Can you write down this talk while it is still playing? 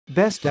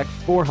BESTEK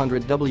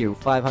 400W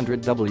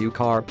 500W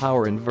car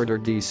power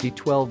inverter DC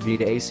 12V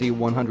to AC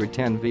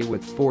 110V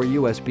with 4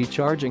 USB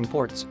charging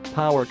ports,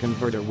 power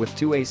converter with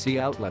 2 AC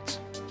outlets.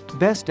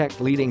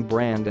 BESTEK-Leading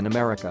Brand in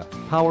America,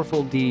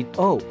 powerful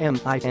Dominator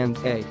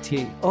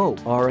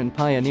and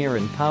pioneer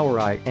in Power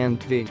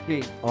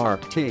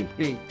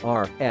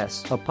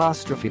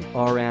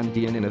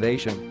Inverters'R&D in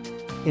innovation.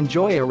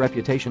 Enjoy a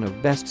reputation of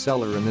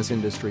bestseller in this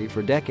industry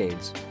for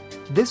decades.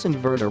 This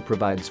inverter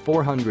provides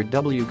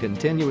 400W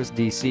continuous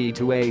DC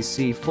to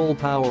AC full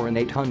power and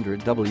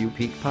 800W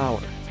peak power.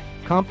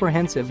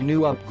 Comprehensive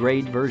new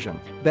upgrade version,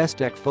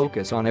 BESTEK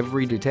focus on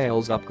every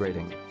details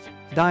upgrading.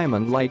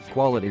 Diamond-like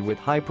quality with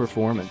high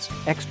performance,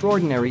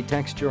 extraordinary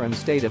texture and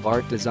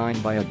state-of-art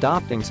design by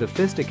adopting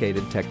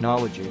sophisticated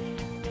technology.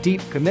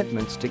 Deep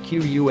commitments to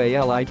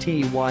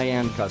quality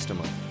and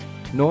customer.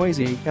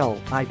 Noisy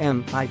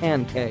Elimination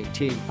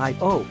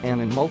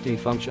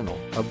Multi-functional,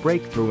 a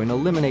breakthrough in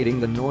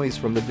eliminating the noise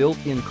from the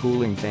built-in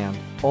cooling fan,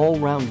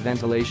 all-round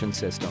ventilation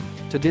system,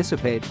 to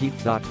dissipate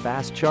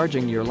heat.Fast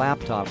charging your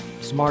laptop,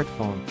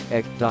 smartphone,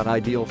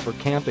 ect.Ideal for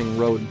camping,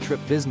 road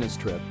trip, business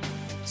trip.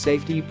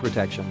 Safety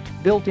protection,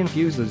 built-in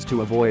fuses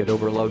to avoid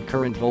overload,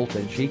 current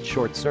voltage, heat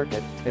short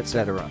circuit,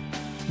 etc.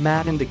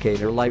 Matte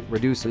indicator light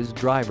reduces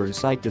driver's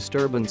sight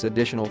disturbance,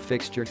 additional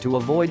fixture to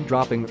avoid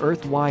dropping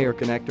earth wire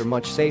connector,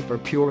 much safer,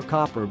 pure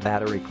copper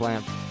battery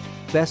clamp.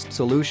 Best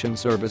solution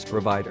service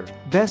provider,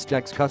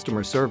 BESTEK's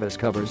customer service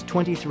covers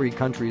 23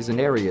 countries and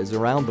areas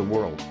around the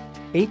world.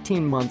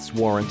 18 months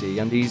warranty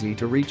and easy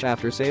to reach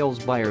after sales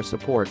buyer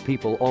support.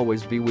 People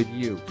always be with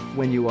you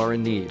when you are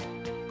in need.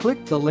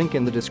 Click the link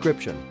in the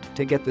description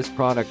to get this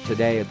product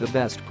today at the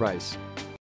best price.